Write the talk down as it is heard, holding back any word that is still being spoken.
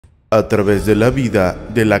A través de la vida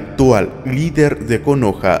del actual líder de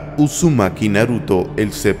Konoha, Uzumaki Naruto,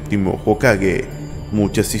 el séptimo Hokage,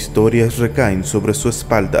 muchas historias recaen sobre su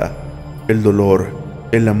espalda. El dolor,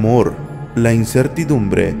 el amor, la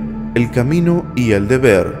incertidumbre, el camino y el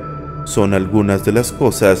deber son algunas de las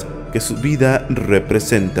cosas que su vida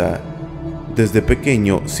representa. Desde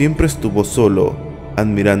pequeño siempre estuvo solo,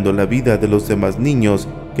 admirando la vida de los demás niños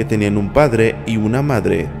que tenían un padre y una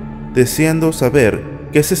madre, deseando saber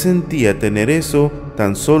qué se sentía tener eso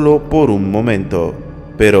tan solo por un momento.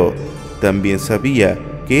 Pero también sabía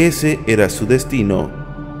que ese era su destino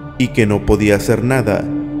y que no podía hacer nada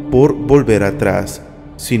por volver atrás,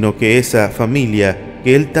 sino que esa familia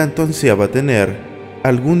que él tanto ansiaba tener,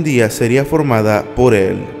 algún día sería formada por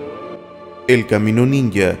él. El camino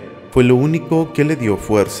ninja fue lo único que le dio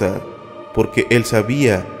fuerza, porque él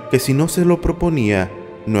sabía que si no se lo proponía,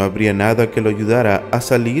 no habría nada que lo ayudara a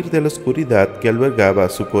salir de la oscuridad que albergaba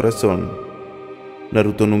su corazón.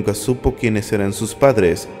 Naruto nunca supo quiénes eran sus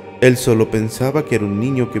padres. Él solo pensaba que era un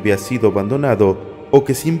niño que había sido abandonado o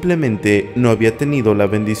que simplemente no había tenido la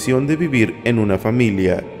bendición de vivir en una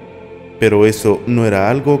familia. Pero eso no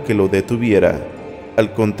era algo que lo detuviera.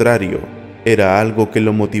 Al contrario, era algo que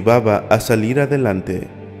lo motivaba a salir adelante.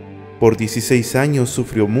 Por 16 años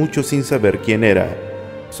sufrió mucho sin saber quién era.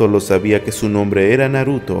 Solo sabía que su nombre era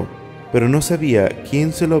Naruto, pero no sabía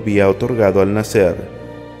quién se lo había otorgado al nacer.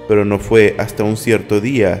 Pero no fue hasta un cierto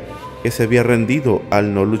día que se había rendido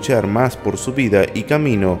al no luchar más por su vida y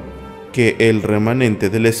camino, que el remanente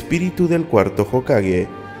del espíritu del cuarto Hokage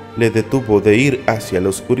le detuvo de ir hacia la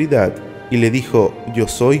oscuridad y le dijo: «Yo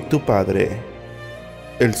soy tu padre».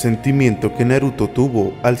 El sentimiento que Naruto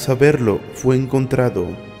tuvo al saberlo fue encontrado,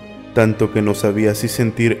 tanto que no sabía si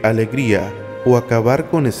sentir alegría o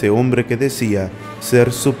acabar con ese hombre que decía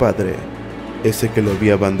ser su padre, ese que lo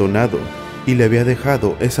había abandonado y le había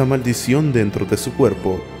dejado esa maldición dentro de su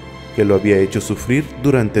cuerpo que lo había hecho sufrir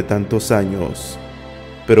durante tantos años.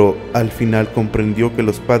 Pero al final comprendió que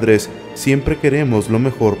los padres siempre queremos lo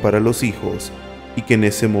mejor para los hijos y que en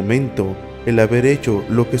ese momento el haber hecho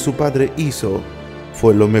lo que su padre hizo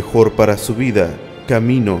fue lo mejor para su vida,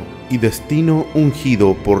 camino y destino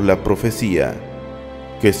ungido por la profecía.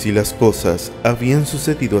 Que si las cosas habían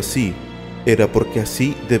sucedido así, era porque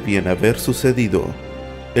así debían haber sucedido.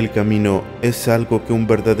 El camino es algo que un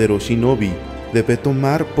verdadero shinobi debe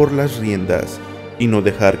tomar por las riendas y no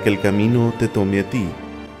dejar que el camino te tome a ti.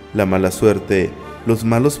 La mala suerte, los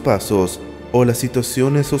malos pasos o las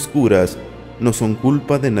situaciones oscuras no son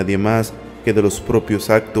culpa de nadie más que de los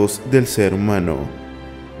propios actos del ser humano.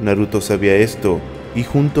 Naruto sabía esto y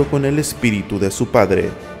junto con el espíritu de su padre,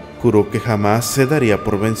 juró que jamás se daría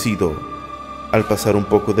por vencido. Al pasar un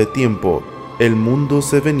poco de tiempo, el mundo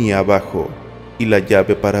se venía abajo y la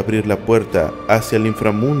llave para abrir la puerta hacia el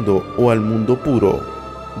inframundo o al mundo puro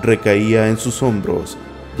recaía en sus hombros,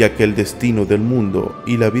 ya que el destino del mundo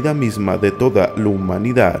y la vida misma de toda la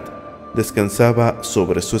humanidad descansaba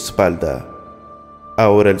sobre su espalda.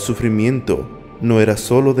 Ahora el sufrimiento no era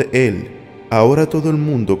solo de él, ahora todo el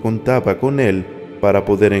mundo contaba con él para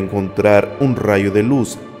poder encontrar un rayo de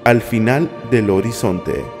luz al final del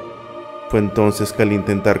horizonte. Fue entonces que al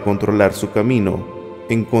intentar controlar su camino,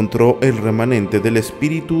 encontró el remanente del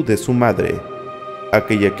espíritu de su madre,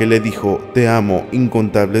 aquella que le dijo «te amo»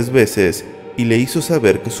 incontables veces y le hizo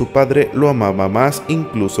saber que su padre lo amaba más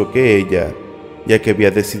incluso que ella, ya que había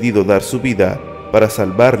decidido dar su vida para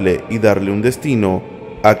salvarle y darle un destino,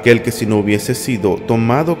 aquel que si no hubiese sido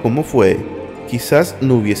tomado como fue, quizás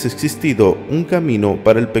no hubiese existido un camino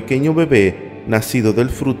para el pequeño bebé nacido del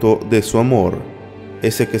fruto de su amor,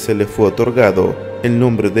 ese que se le fue otorgado el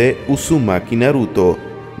nombre de Uzumaki Naruto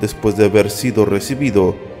después de haber sido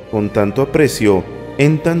recibido con tanto aprecio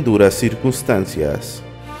en tan duras circunstancias.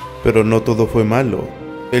 Pero no todo fue malo.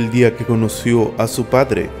 El día que conoció a su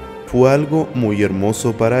padre fue algo muy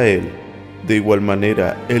hermoso para él. De igual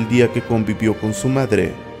manera, el día que convivió con su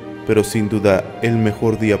madre, pero sin duda el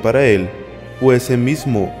mejor día para él fue ese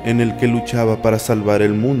mismo en el que luchaba para salvar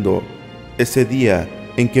el mundo, ese día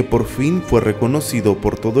en que por fin fue reconocido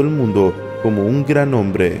por todo el mundo como un gran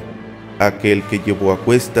hombre, aquel que llevó a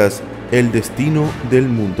cuestas el destino del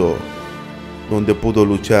mundo, donde pudo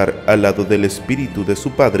luchar al lado del espíritu de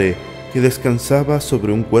su padre que descansaba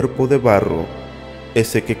sobre un cuerpo de barro,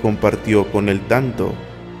 ese que compartió con él tanto,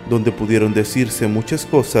 donde pudieron decirse muchas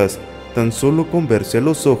cosas tan solo con verse a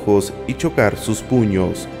los ojos y chocar sus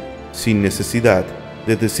puños, sin necesidad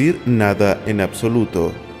de decir nada en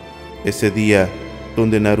absoluto. Ese día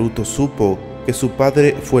donde Naruto supo que su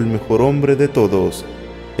padre fue el mejor hombre de todos,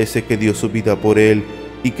 ese que dio su vida por él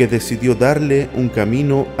y que decidió darle un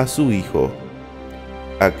camino a su hijo.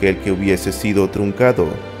 aquel que hubiese sido truncado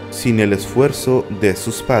sin el esfuerzo de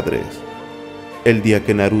sus padres. El día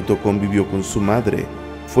que Naruto convivió con su madre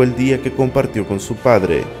fue el día que compartió con su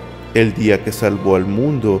padre, el día que salvó al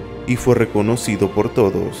mundo y fue reconocido por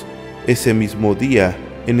todos, ese mismo día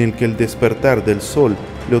en el que el despertar del sol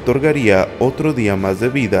le otorgaría otro día más de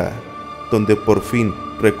vida, donde por fin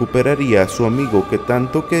recuperaría a su amigo que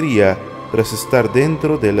tanto quería tras estar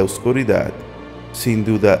dentro de la oscuridad. Sin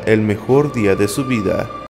duda el mejor día de su vida,